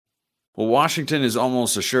Well, Washington is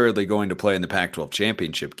almost assuredly going to play in the Pac-12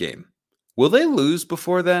 championship game. Will they lose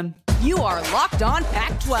before then? You are Locked On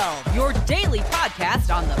Pac-12, your daily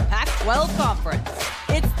podcast on the Pac-12 Conference.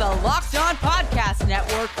 It's the Locked On Podcast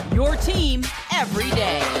Network, your team every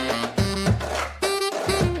day.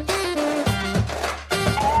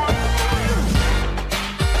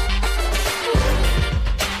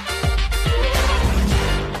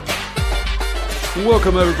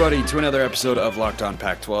 Welcome, everybody, to another episode of Locked On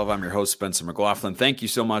Pac-12. I'm your host, Spencer McLaughlin. Thank you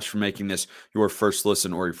so much for making this your first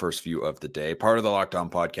listen or your first view of the day. Part of the Locked On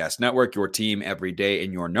Podcast Network, your team every day,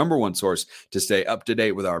 and your number one source to stay up to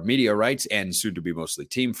date with our media rights and soon to be mostly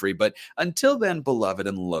team-free. But until then, beloved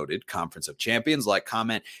and loaded Conference of Champions, like,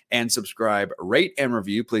 comment, and subscribe, rate, and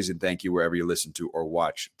review. Please and thank you wherever you listen to or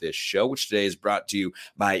watch this show, which today is brought to you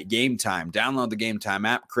by Game Time. Download the Game Time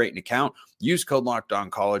app, create an account, use code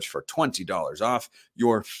LOCKEDONCollege for $20 off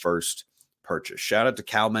your first purchase. Shout out to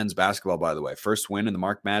Cal men's basketball, by the way. First win in the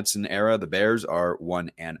Mark Madsen era. The Bears are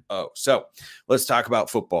 1-0. So let's talk about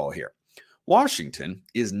football here. Washington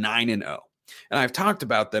is 9-0. And I've talked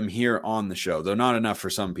about them here on the show, though not enough for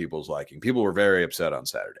some people's liking. People were very upset on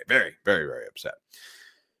Saturday. Very, very, very upset.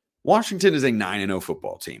 Washington is a 9-0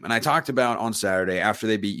 football team. And I talked about on Saturday after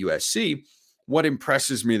they beat USC, what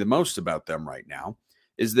impresses me the most about them right now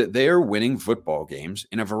is that they are winning football games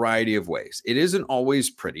in a variety of ways. It isn't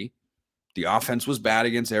always pretty. The offense was bad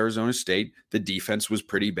against Arizona State. The defense was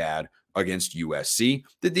pretty bad against USC.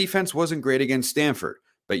 The defense wasn't great against Stanford.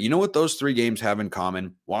 But you know what those three games have in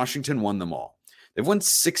common? Washington won them all. They've won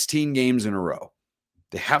 16 games in a row.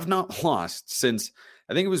 They have not lost since,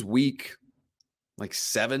 I think it was week like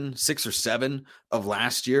 6 or 7 of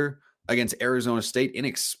last year against Arizona State,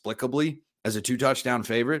 inexplicably, as a 2-touchdown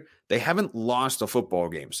favorite. They haven't lost a football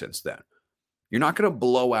game since then. You're not going to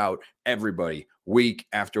blow out everybody week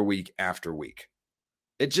after week after week.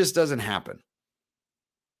 It just doesn't happen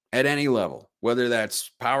at any level, whether that's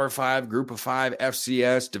Power 5, Group of 5,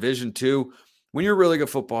 FCS, Division 2. When you're a really good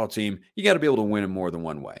football team, you got to be able to win in more than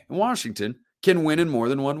one way. And Washington can win in more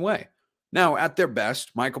than one way. Now, at their best,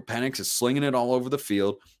 Michael Penix is slinging it all over the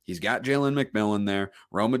field. He's got Jalen McMillan there.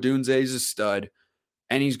 Rome Odunze is a stud.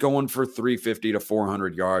 And he's going for 350 to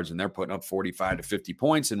 400 yards, and they're putting up 45 to 50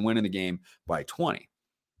 points and winning the game by 20.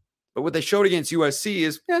 But what they showed against USC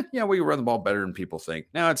is, we run the ball better than people think.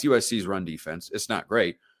 Now it's USC's run defense. It's not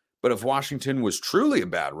great. But if Washington was truly a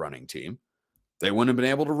bad running team, they wouldn't have been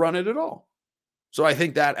able to run it at all. So I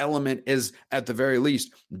think that element is, at the very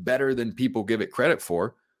least, better than people give it credit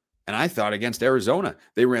for. And I thought against Arizona,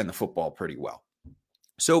 they ran the football pretty well.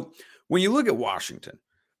 So when you look at Washington,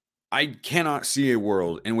 I cannot see a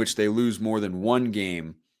world in which they lose more than one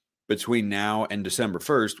game between now and December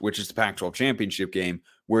 1st, which is the Pac-12 championship game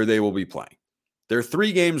where they will be playing. There are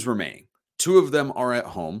 3 games remaining. 2 of them are at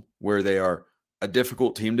home, where they are a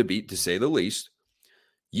difficult team to beat, to say the least.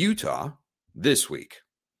 Utah, this week,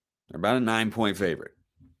 they're about a 9-point favorite.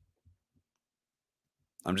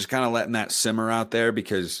 I'm just kind of letting that simmer out there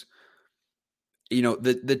because,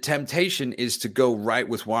 the temptation is to go right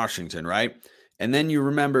with Washington, right? And then you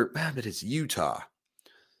remember, but it's Utah.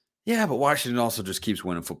 Yeah, but Washington also just keeps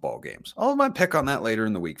winning football games. I'll have my pick on that later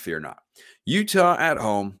in the week, fear not. Utah at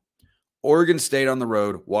home, Oregon State on the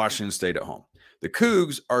road, Washington State at home. The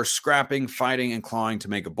Cougs are scrapping, fighting, and clawing to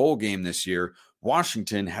make a bowl game this year.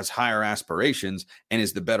 Washington has higher aspirations and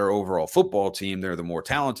is the better overall football team. They're the more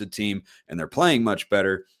talented team, and they're playing much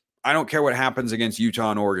better. I don't care what happens against Utah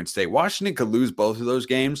and Oregon State. Washington could lose both of those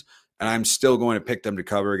games, and I'm still going to pick them to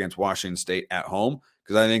cover against Washington State at home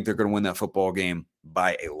because I think they're going to win that football game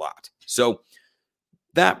by a lot. So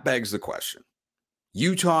that begs the question.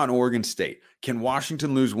 Utah and Oregon State. Can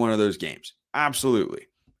Washington lose one of those games? Absolutely.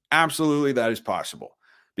 Absolutely, that is possible.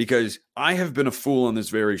 Because I have been a fool on this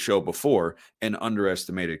very show before and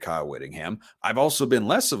underestimated Kyle Whittingham. I've also been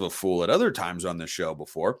less of a fool at other times on this show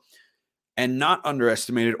before and not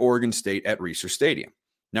underestimated Oregon State at Reser Stadium.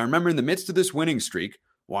 Now remember, in the midst of this winning streak,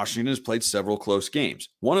 Washington has played several close games.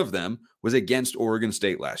 One of them was against Oregon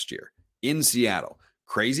State last year in Seattle.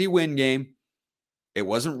 Crazy wind game. It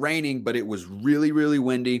wasn't raining, but it was really, really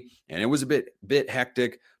windy, and it was a bit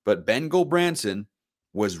hectic. But Ben Gulbranson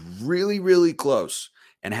was really, really close.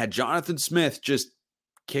 And had Jonathan Smith just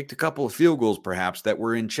kicked a couple of field goals, perhaps, that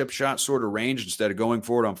were in chip shot sort of range instead of going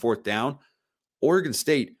for it on 4th down, Oregon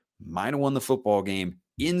State might have won the football game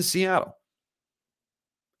in Seattle.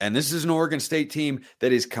 And this is an Oregon State team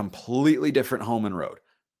that is completely different home and road.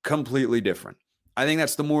 Completely different. I think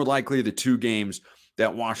that's the more likely of the 2 games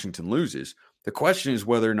that Washington loses. The question is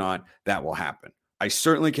whether or not that will happen. I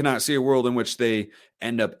certainly cannot see a world in which they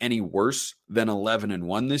end up any worse than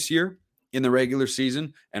 11-1 this year. in the regular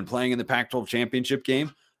season and playing in the Pac-12 championship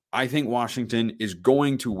game, I think Washington is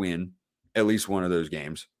going to win at least one of those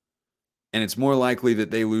games. And it's more likely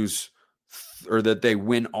that they lose or that they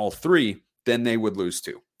win all three than they would lose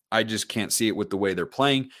two. I just can't see it with the way they're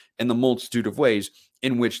playing and the multitude of ways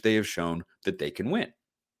in which they have shown that they can win.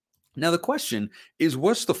 Now, the question is,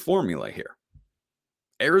 what's the formula here?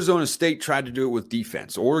 Arizona State tried to do it with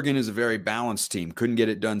defense. Oregon is a very balanced team, couldn't get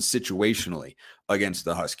it done situationally against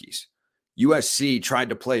the Huskies. USC tried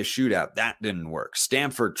to play a shootout. That didn't work.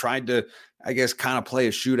 Stanford tried to, kind of play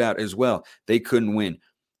a shootout as well. They couldn't win.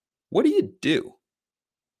 What do you do?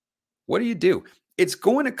 What do you do? It's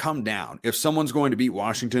going to come down, if someone's going to beat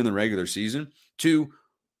Washington in the regular season, to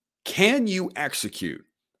can you execute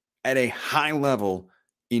at a high level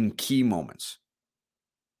in key moments?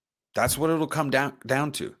 That's what it'll come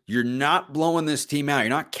down to. You're not blowing this team out. You're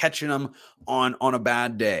not catching them on a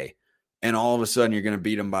bad day, and all of a sudden you're going to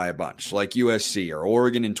beat them by a bunch, like USC or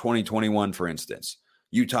Oregon in 2021, for instance.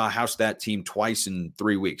 Utah housed that team twice in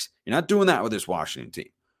 3 weeks. You're not doing that with this Washington team.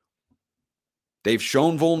 They've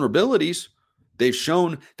shown vulnerabilities. They've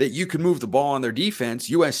shown that you can move the ball on their defense.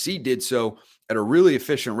 USC did so at a really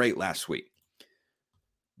efficient rate last week.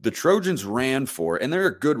 The Trojans ran for, and they're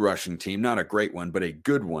a good rushing team, not a great one, but a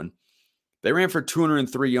good one. They ran for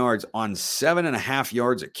 203 yards on 7.5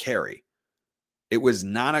 yards a carry. It was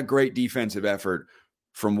not a great defensive effort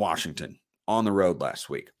from Washington on the road last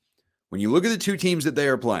week. When you look at the two teams that they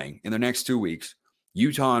are playing in the next 2 weeks,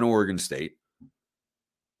 Utah and Oregon State,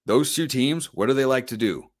 those two teams, what do they like to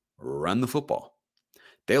do? Run the football.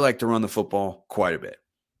 They like to run the football quite a bit.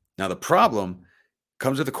 Now, the problem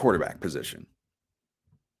comes with the quarterback position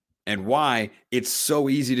and why it's so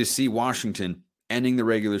easy to see Washington ending the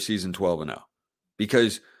regular season 12-0.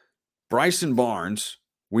 Because Bryson Barnes,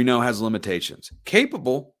 we know, has limitations.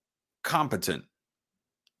 Capable, competent.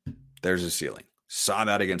 There's a ceiling. Saw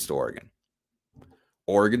that against Oregon.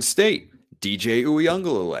 Oregon State, DJ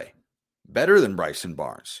Uiagalelei, better than Bryson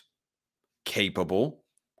Barnes. Capable,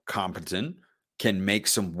 competent, can make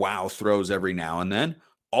some wow throws every now and then.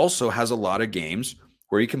 Also has a lot of games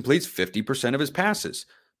where he completes 50% of his passes.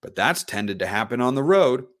 But that's tended to happen on the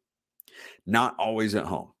road, not always at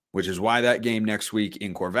home, which is why that game next week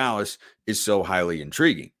in Corvallis is so highly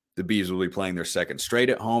intriguing. The Bees will be playing their second straight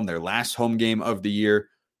at home, their last home game of the year.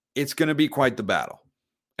 It's going to be quite the battle.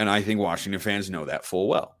 And I think Washington fans know that full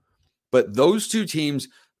well. But those two teams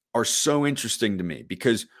are so interesting to me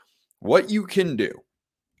because what you can do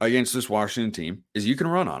against this Washington team is you can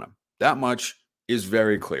run on them. That much is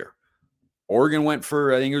very clear. Oregon went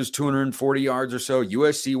for, I think it was 240 yards or so.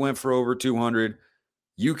 USC went for over 200.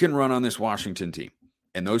 You can run on this Washington team.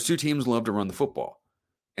 And those two teams love to run the football.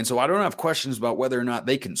 And so I don't have questions about whether or not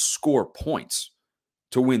they can score points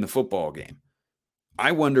to win the football game.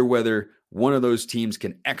 I wonder whether one of those teams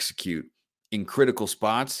can execute in critical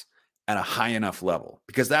spots at a high enough level,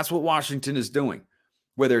 because that's what Washington is doing.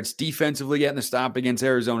 Whether it's defensively getting the stop against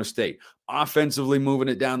Arizona State, offensively moving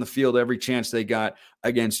it down the field every chance they got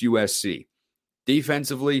against USC,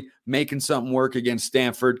 defensively making something work against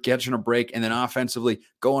Stanford, catching a break, and then offensively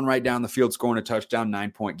going right down the field, scoring a touchdown,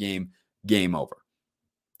 9-point game over.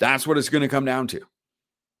 That's what it's going to come down to.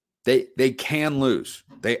 They can lose.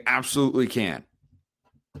 They absolutely can.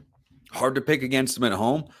 Hard to pick against them at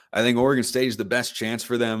home. I think Oregon State is the best chance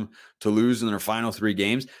for them to lose in their final 3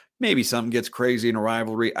 games. Maybe something gets crazy in a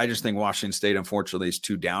rivalry. I just think Washington State, unfortunately, is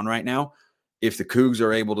too down right now. If the Cougs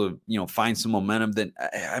are able to, find some momentum, then,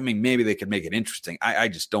 maybe they could make it interesting. I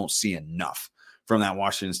just don't see enough from that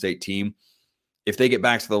Washington State team. If they get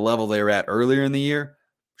back to the level they were at earlier in the year,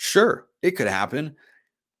 sure, it could happen.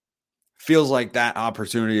 Feels like that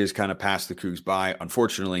opportunity has kind of passed the Cougs by,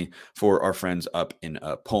 unfortunately, for our friends up in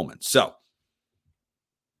Pullman. So,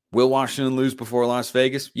 will Washington lose before Las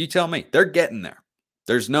Vegas? You tell me. They're getting there.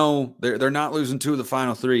 They're not losing 2 of the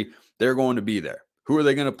final 3. They're going to be there. Who are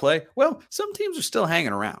they going to play? Well, some teams are still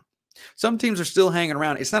hanging around.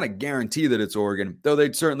 It's not a guarantee that it's Oregon, though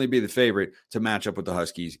they'd certainly be the favorite to match up with the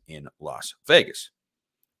Huskies in Las Vegas.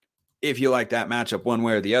 If you like that matchup one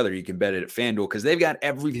way or the other, you can bet it at FanDuel because they've got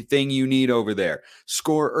everything you need over there.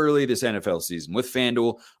 Score early this NFL season with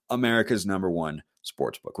FanDuel, America's #1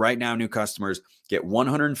 sportsbook. Right now, new customers get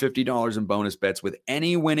 $150 in bonus bets with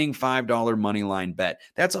any winning $5 money line bet.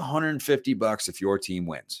 That's $150 if your team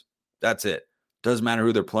wins. That's it. Doesn't matter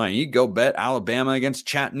who they're playing. You go bet Alabama against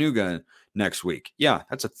Chattanooga next week. Yeah,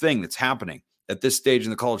 that's a thing that's happening at this stage in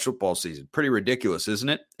the college football season. Pretty ridiculous, isn't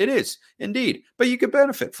it? It is, indeed, but you could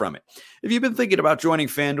benefit from it. If you've been thinking about joining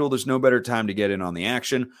FanDuel, there's no better time to get in on the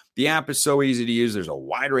action. The app is so easy to use. There's a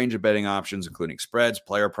wide range of betting options, including spreads,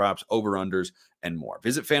 player props, over-unders, and more.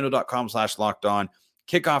 Visit FanDuel.com/lockedon.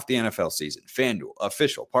 Kick off the NFL season. FanDuel,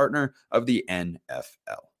 official partner of the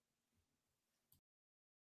NFL.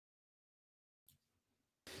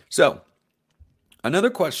 So, another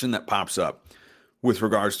question that pops up with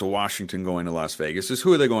regards to Washington going to Las Vegas is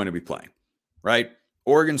who are they going to be playing, right?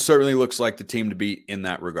 Oregon certainly looks like the team to beat in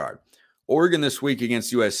that regard. Oregon this week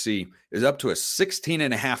against USC is up to a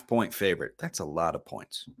 16.5-point favorite. That's a lot of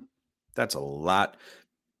points. That's a lot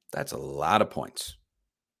of points.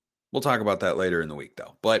 We'll talk about that later in the week,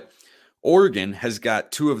 though. But Oregon has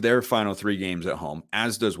got 2 of their final 3 games at home,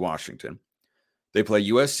 as does Washington. They play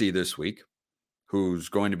USC this week, who's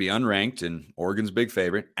going to be unranked and Oregon's big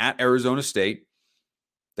favorite, at Arizona State.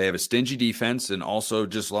 They have a stingy defense and also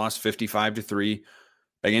just lost 55-3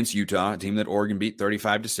 against Utah, a team that Oregon beat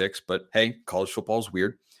 35-6. But hey, college football is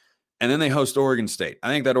weird. And then they host Oregon State. I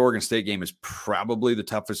think that Oregon State game is probably the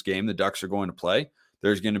toughest game the Ducks are going to play.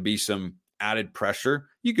 There's going to be some added pressure.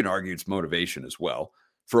 You can argue it's motivation as well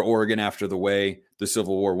for Oregon after the way the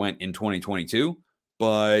Civil War went in 2022.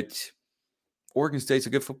 But Oregon State's a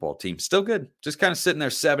good football team. Still good. Just kind of sitting there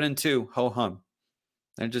 7-2, ho-hum.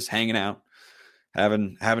 They're just hanging out,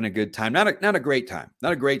 having a good time. Not a great time.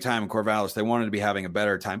 Not a great time in Corvallis. They wanted to be having a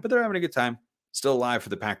better time, but they're having a good time. Still alive for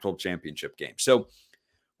the Pac-12 championship game. So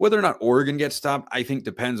whether or not Oregon gets stopped, I think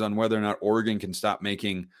depends on whether or not Oregon can stop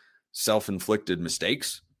making self-inflicted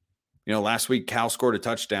mistakes. You know, last week Cal scored a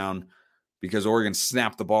touchdown because Oregon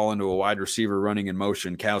snapped the ball into a wide receiver running in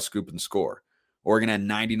motion. Cal scoop and score. Oregon had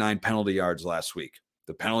 99 penalty yards last week.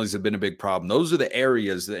 The penalties have been a big problem. Those are the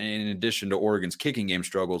areas that, in addition to Oregon's kicking game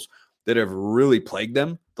struggles, that have really plagued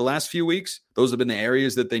them the last few weeks. Those have been the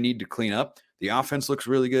areas that they need to clean up. The offense looks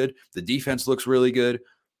really good. The defense looks really good.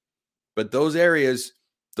 But those areas,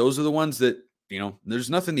 those are the ones that, you know, there's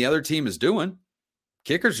nothing the other team is doing.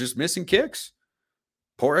 Kickers just missing kicks.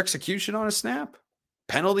 Poor execution on a snap.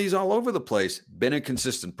 Penalties all over the place. Been a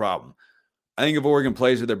consistent problem. I think if Oregon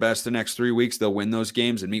plays at their best the next 3 weeks, they'll win those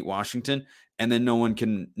games and meet Washington, and then no one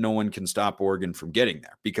can stop Oregon from getting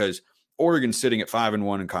there because Oregon's sitting at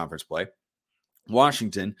 5-1 in conference play.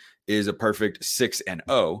 Washington is a perfect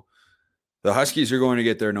 6-0. The Huskies are going to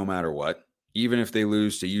get there no matter what, even if they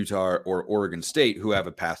lose to Utah or Oregon State, who have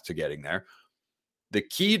a path to getting there. The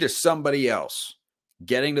key to somebody else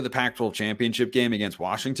getting to the Pac-12 championship game against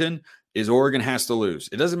Washington is Oregon has to lose.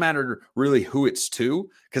 It doesn't matter really who it's to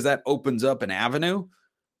because that opens up an avenue.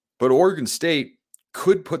 But Oregon State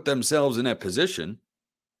could put themselves in a position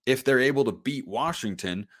if they're able to beat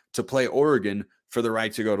Washington to play Oregon for the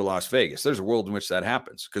right to go to Las Vegas. There's a world in which that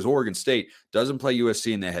happens because Oregon State doesn't play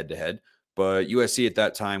USC in the head-to-head, but USC at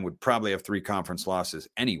that time would probably have 3 conference losses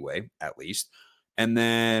anyway, at least. And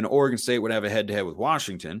then Oregon State would have a head-to-head with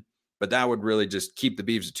Washington. But that would really just keep the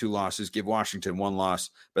Beavs at 2 losses, give Washington 1 loss.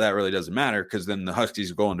 But that really doesn't matter because then the Huskies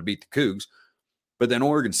are going to beat the Cougs. But then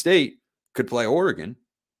Oregon State could play Oregon.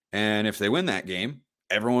 And if they win that game,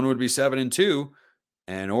 everyone would be 7-2.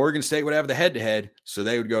 And Oregon State would have the head-to-head, so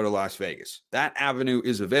they would go to Las Vegas. That avenue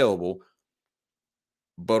is available.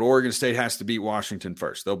 But Oregon State has to beat Washington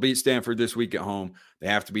first. They'll beat Stanford this week at home. They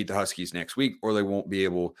have to beat the Huskies next week, or they won't be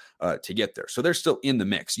able to get there. So they're still in the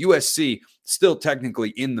mix. USC still technically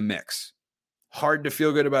in the mix. Hard to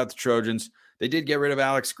feel good about the Trojans. They did get rid of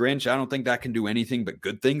Alex Grinch. I don't think that can do anything but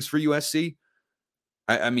good things for USC.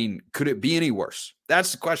 I mean, could it be any worse?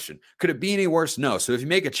 That's the question. Could it be any worse? No. So if you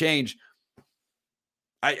make a change,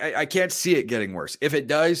 I can't see it getting worse. If it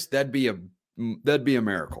does, that'd be a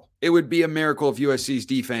miracle. It would be a miracle if USC's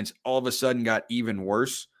defense all of a sudden got even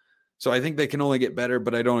worse. So I think they can only get better,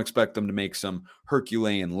 but I don't expect them to make some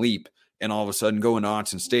Herculean leap and all of a sudden go into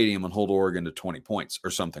Autzen Stadium and hold Oregon to 20 points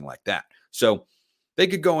or something like that. So they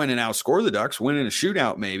could go in and outscore the Ducks, win in a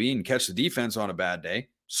shootout maybe, and catch the defense on a bad day.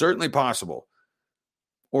 Certainly possible.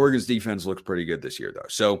 Oregon's defense looks pretty good this year, though.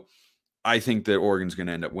 So I think that Oregon's going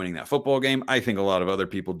to end up winning that football game. I think a lot of other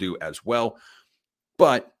people do as well.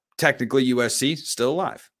 But technically, USC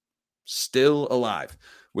still alive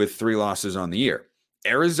with 3 losses on the year.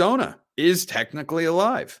 Arizona is technically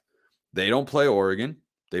alive. They don't play Oregon.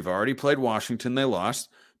 They've already played Washington. They lost.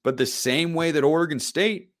 But the same way that Oregon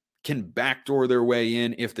State can backdoor their way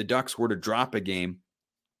in if the Ducks were to drop a game,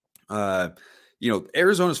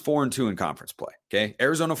 Arizona's 4-2 in conference play. Okay.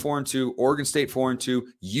 Arizona 4-2, Oregon State 4-2,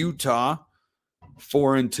 Utah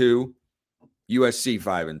 4-2, USC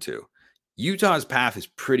 5-2. Utah's path is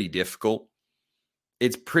pretty difficult.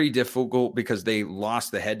 it's pretty difficult because they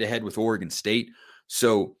lost the head-to-head with Oregon State.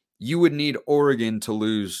 So you would need Oregon to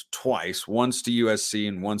lose twice, once to USC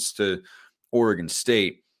and once to Oregon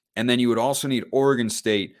State. And then you would also need Oregon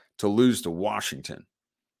State to lose to Washington.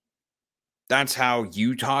 That's how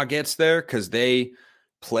Utah gets there, because they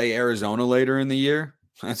play Arizona later in the year.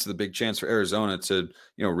 That's the big chance for Arizona to,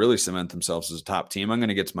 really cement themselves as a top team. I'm going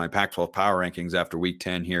to get to my Pac-12 power rankings after week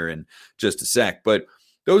 10 here in just a sec. But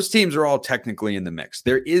those teams are all technically in the mix.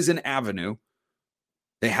 There is an avenue.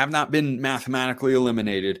 They have not been mathematically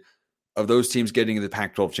eliminated of those teams getting to the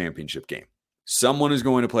Pac-12 championship game. Someone is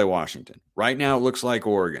going to play Washington. Right now, it looks like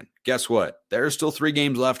Oregon. Guess what? There are still 3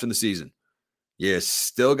 games left in the season. You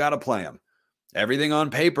still got to play them. Everything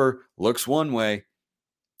on paper looks one way.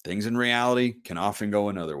 Things in reality can often go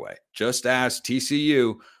another way. Just ask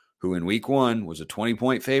TCU, who in week 1 was a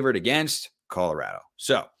 20-point favorite against Colorado.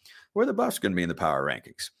 So, where are the Buffs going to be in the power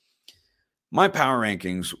rankings? My power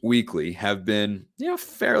rankings weekly have been,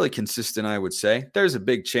 fairly consistent, I would say. There's a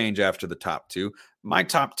big change after the top 2. My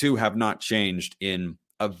top 2 have not changed in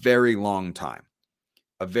a very long time.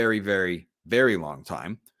 A very, very, very long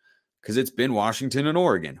time. Because it's been Washington and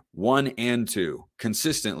Oregon, 1 and 2,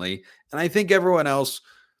 consistently. And I think everyone else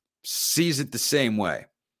sees it the same way.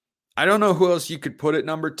 I don't know who else you could put at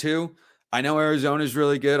number 2. I know Arizona's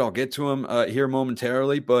really good. I'll get to them here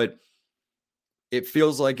momentarily, but it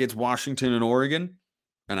feels like it's Washington and Oregon,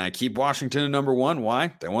 and I keep Washington at number 1.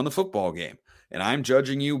 Why? They won the football game, and I'm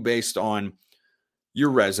judging you based on your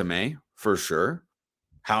resume, for sure,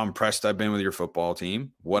 how impressed I've been with your football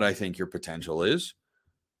team, what I think your potential is.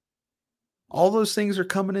 All those things are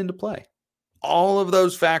coming into play. All of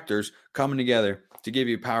those factors coming together to give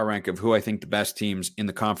you a power rank of who I think the best teams in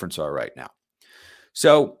the conference are right now.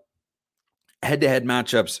 So head-to-head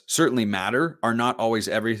matchups certainly matter, are not always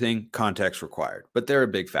everything, context required, but they're a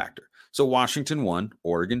big factor. So Washington 1,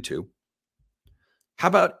 Oregon 2. How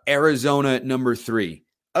about Arizona at number 3?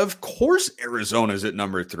 Of course Arizona's at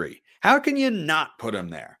number 3. How can you not put them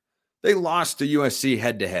there? They lost to USC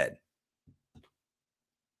head-to-head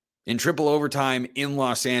in triple overtime in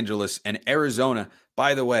Los Angeles, and Arizona,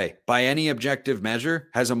 by the way, by any objective measure,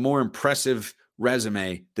 has a more impressive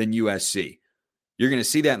resume than USC. You're going to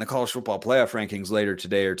see that in the college football playoff rankings later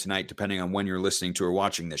today or tonight, depending on when you're listening to or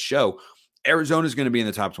watching this show. Arizona is going to be in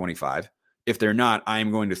the top 25. If they're not, I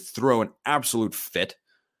am going to throw an absolute fit.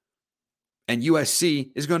 And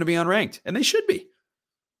USC is going to be unranked, and they should be.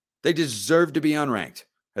 They deserve to be unranked.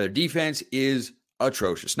 Their defense is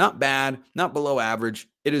atrocious. Not bad, not below average.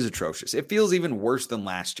 It is atrocious. It feels even worse than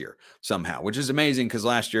last year somehow, which is amazing because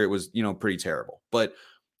last year it was, pretty terrible. But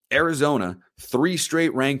Arizona, 3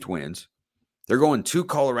 straight ranked wins. They're going to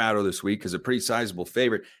Colorado this week as a pretty sizable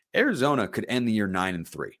favorite. Arizona could end the year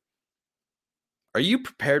 9-3. Are you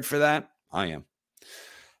prepared for that? I am.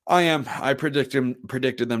 I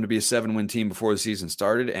predicted them to be a 7-win team before the season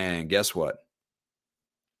started, and guess what?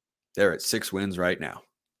 They're at 6 wins right now.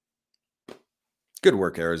 Good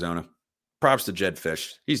work, Arizona. Props to Jed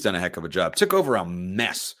Fish. He's done a heck of a job. Took over a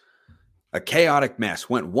mess, a chaotic mess.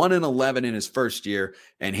 Went 1-11 in his first year,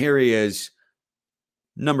 and here he is,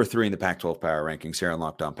 number 3 in the Pac-12 power rankings here on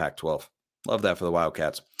Locked On Pac-12. Love that for the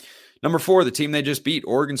Wildcats. Number 4, the team they just beat,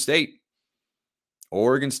 Oregon State.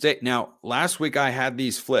 Oregon State. Now, last week I had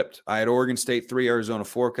these flipped. I had Oregon State 3, Arizona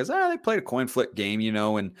 4, because they played a coin flip game,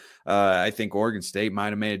 and I think Oregon State might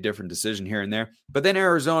have made a different decision here and there. But then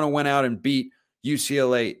Arizona went out and beat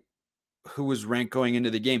UCLA, who was ranked going into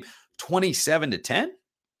the game, 27-10.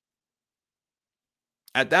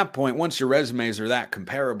 At that point, once your resumes are that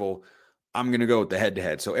comparable, I'm going to go with the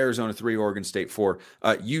head-to-head. So Arizona 3, Oregon State 4.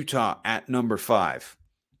 Utah at number 5.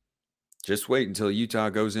 Just wait until Utah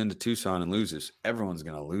goes into Tucson and loses. Everyone's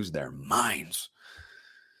going to lose their minds.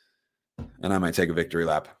 And I might take a victory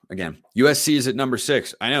lap again. USC is at number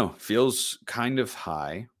 6. I know, feels kind of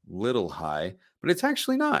high, little high, but it's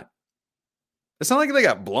actually not. It's not like they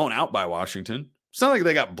got blown out by Washington. It's not like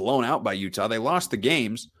they got blown out by Utah. They lost the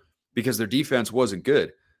games because their defense wasn't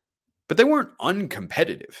good. But they weren't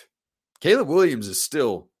uncompetitive. Caleb Williams is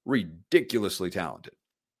still ridiculously talented.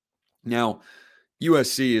 Now,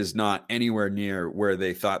 USC is not anywhere near where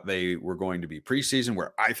they thought they were going to be preseason,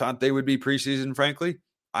 where I thought they would be preseason, frankly.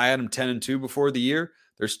 I had them 10-2 before the year.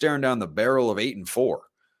 They're staring down the barrel of 8-4.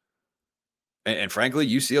 And frankly,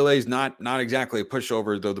 UCLA is not exactly a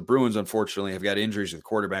pushover, though the Bruins, unfortunately, have got injuries with the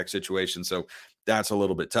quarterback situation, so that's a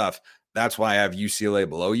little bit tough. That's why I have UCLA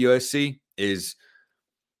below USC is,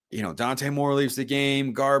 Dante Moore leaves the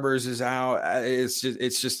game. Garbers is out. It's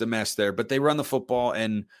just a mess there. But they run the football,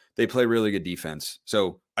 and they play really good defense.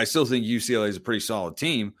 So I still think UCLA is a pretty solid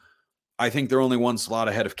team. I think they're only one slot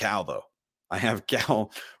ahead of Cal, though. I have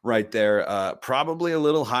Cal right there, probably a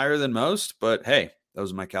little higher than most, but hey,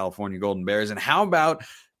 those are my California Golden Bears. And how about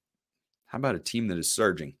a team that is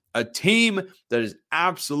surging? A team that is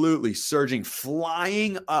absolutely surging,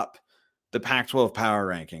 flying up the Pac-12 power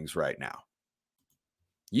rankings right now.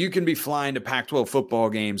 You can be flying to Pac-12 football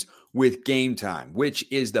games with Game Time, which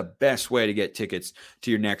is the best way to get tickets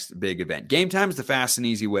to your next big event. Game Time is the fast and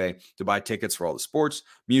easy way to buy tickets for all the sports,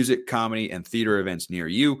 music, comedy, and theater events near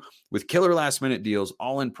you. With killer last-minute deals,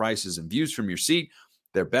 all-in prices, and views from your seat,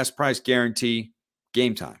 their best price guarantee,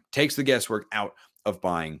 Game Time takes the guesswork out of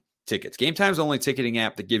buying tickets. Game Time is the only ticketing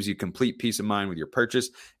app that gives you complete peace of mind with your purchase,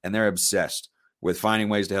 and they're obsessed with finding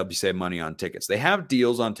ways to help you save money on tickets. They have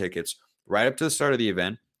deals on tickets right up to the start of the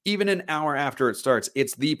event, even an hour after it starts.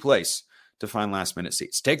 It's the place to find last-minute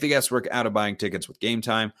seats. Take the guesswork out of buying tickets with Game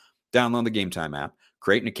Time. Download the Game Time app,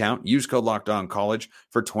 create an account, use code LOCKEDONCollege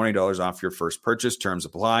for $20 off your first purchase. Terms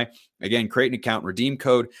apply. Again, create an account, redeem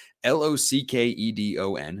code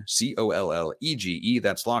LOCKEDONCOLLEGE.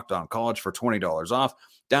 That's LOCKEDONCollege for $20 off.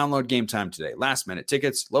 Download Game Time today. Last-minute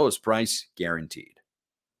tickets, lowest price guaranteed.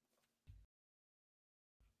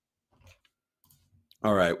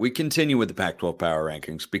 All right, we continue with the Pac-12 power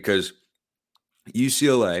rankings because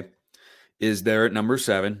UCLA is there at number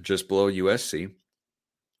 7, just below USC.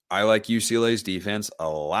 I like UCLA's defense a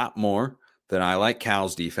lot more than I like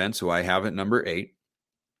Cal's defense, who I have at number 8.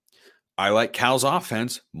 I like Cal's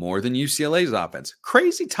offense more than UCLA's offense.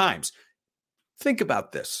 Crazy times. Think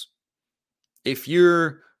about this. If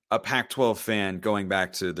you're a Pac-12 fan going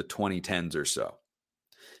back to the 2010s or so,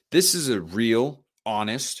 this is a real,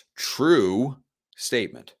 honest, true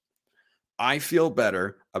statement. I feel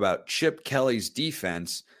better about Chip Kelly's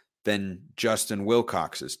defense than Justin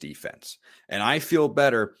Wilcox's defense. And I feel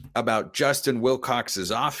better about Justin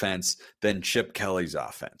Wilcox's offense than Chip Kelly's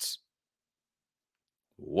offense.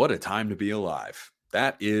 What a time to be alive.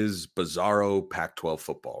 That is bizarro Pac-12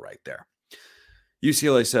 football right there.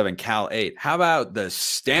 UCLA 7, Cal 8. How about the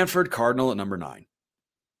Stanford Cardinal at number 9?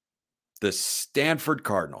 The Stanford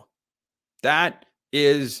Cardinal. That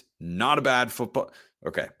is not a bad football.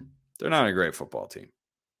 Okay, they're not a great football team,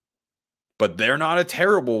 but they're not a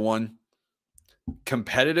terrible one.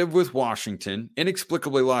 Competitive with Washington,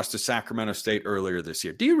 inexplicably lost to Sacramento State earlier this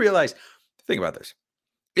year. Do you realize, think about this.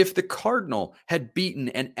 If the Cardinal had beaten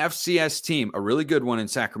an FCS team, a really good one in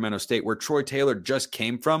Sacramento State, where Troy Taylor just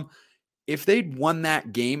came from, if they'd won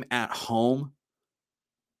that game at home,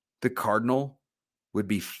 the Cardinal would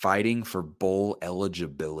be fighting for bowl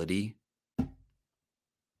eligibility.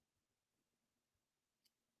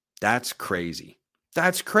 That's crazy.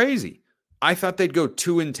 That's crazy. I thought they'd go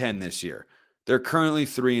 2-10 this year. They're currently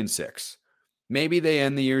 3-6. Maybe they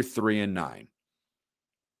end the year 3-9.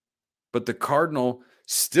 But the Cardinal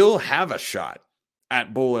still have a shot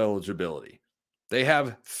at bowl eligibility. They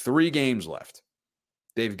have 3 games left.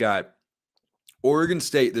 They've got Oregon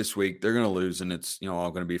State this week. They're going to lose, and it's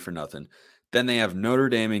all going to be for nothing. Then they have Notre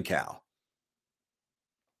Dame and Cal.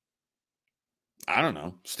 I don't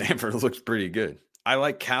know. Stanford looks pretty good. I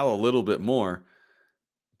like Cal a little bit more,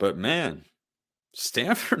 but man,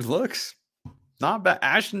 Stanford looks not bad.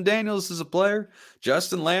 Ashton Daniels is a player.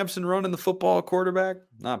 Justin Lamson running the football quarterback.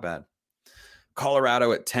 Not bad.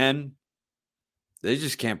 Colorado at 10. They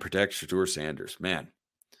just can't protect Shedeur Sanders. Man,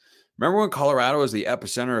 remember when Colorado was the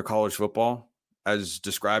epicenter of college football as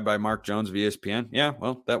described by Mark Jones of ESPN? Yeah,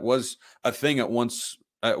 well, that was a thing at one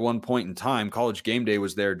point in time. College Game Day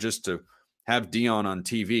was there just to have Dion on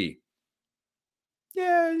TV.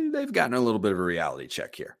 Yeah, they've gotten a little bit of a reality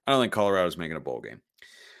check here. I don't think Colorado's making a bowl game.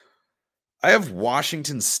 I have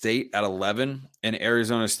Washington State at 11 and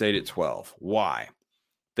Arizona State at 12. Why?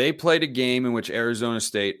 They played a game in which Arizona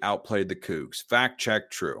State outplayed the Cougs. Fact check,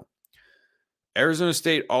 true. Arizona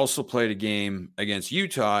State also played a game against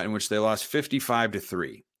Utah in which they lost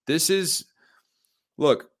 55-3.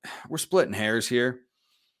 Look, we're splitting hairs here.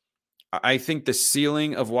 I think the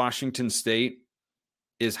ceiling of Washington State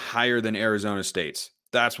is higher than Arizona State's.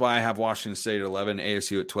 That's why I have Washington State at 11,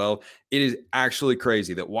 ASU at 12. It is actually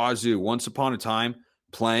crazy that Wazoo, once upon a time,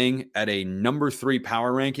 playing at a number 3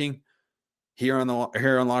 power ranking here on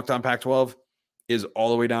Locked On Pac-12, is all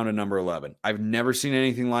the way down to number 11. I've never seen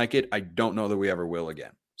anything like it. I don't know that we ever will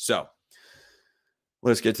again. So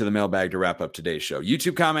let's get to the mailbag to wrap up today's show.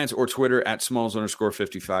 YouTube comments or Twitter at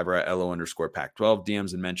Smalls_55 or at LO_Pac12.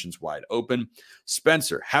 DMs and mentions wide open.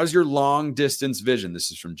 Spencer, how's your long distance vision?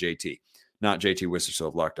 This is from JT, not JT Wistersill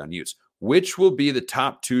of Locked On Utes. Which will be the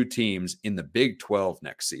top 2 teams in the Big 12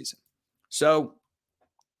 next season? So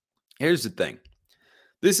here's the thing.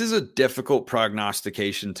 This is a difficult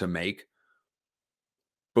prognostication to make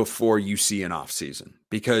before you see an offseason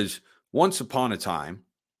because Once upon a time,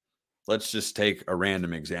 let's just take a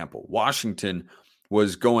random example. Washington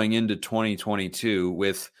was going into 2022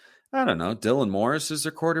 with, I don't know, Dylan Morris as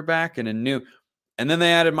their quarterback and then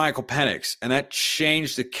they added Michael Penix, and that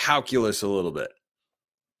changed the calculus a little bit.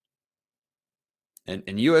 And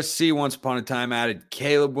USC once upon a time added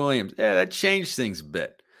Caleb Williams. Yeah, that changed things a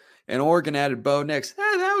bit. And Oregon added Bo Nix.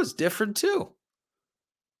 That was different too.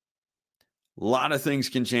 A lot of things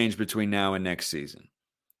can change between now and next season.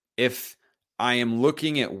 If I am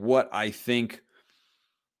looking at what I think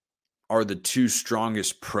are the two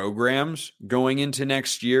strongest programs going into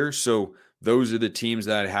next year, so those are the teams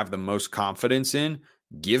that I have the most confidence in,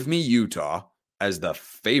 give me Utah as the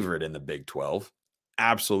favorite in the Big 12.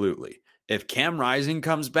 Absolutely. If Cam Rising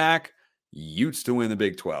comes back, Utes to win the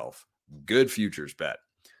Big 12. Good futures bet.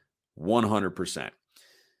 100%.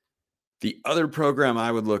 The other program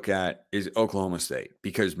I would look at is Oklahoma State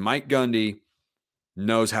because Mike Gundy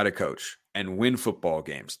knows how to coach and win football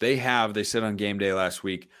games. They said on game day last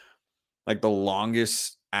week, like the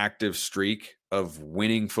longest active streak of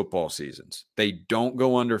winning football seasons. They don't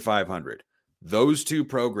go under 500. Those two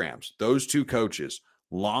programs, those two coaches,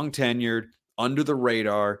 long tenured, under the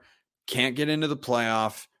radar, can't get into the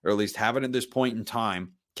playoff, or at least haven't at this point in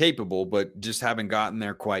time, capable, but just haven't gotten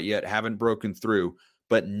there quite yet, haven't broken through,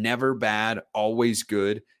 but never bad, always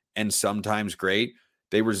good, and sometimes great.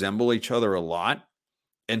 They resemble each other a lot.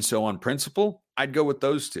 And so on principle, I'd go with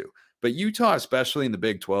those two. But Utah, especially in the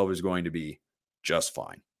Big 12, is going to be just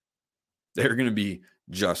fine. They're going to be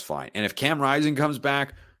just fine. And if Cam Rising comes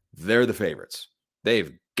back, they're the favorites.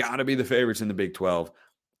 They've got to be the favorites in the Big 12.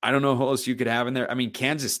 I don't know who else you could have in there. I mean,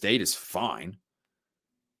 Kansas State is fine.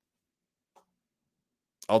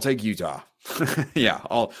 I'll take Utah. Yeah,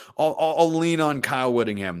 I'll lean on Kyle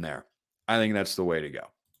Whittingham there. I think that's the way to go.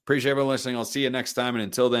 Appreciate everyone listening. I'll see you next time. And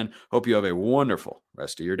until then, hope you have a wonderful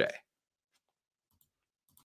rest of your day.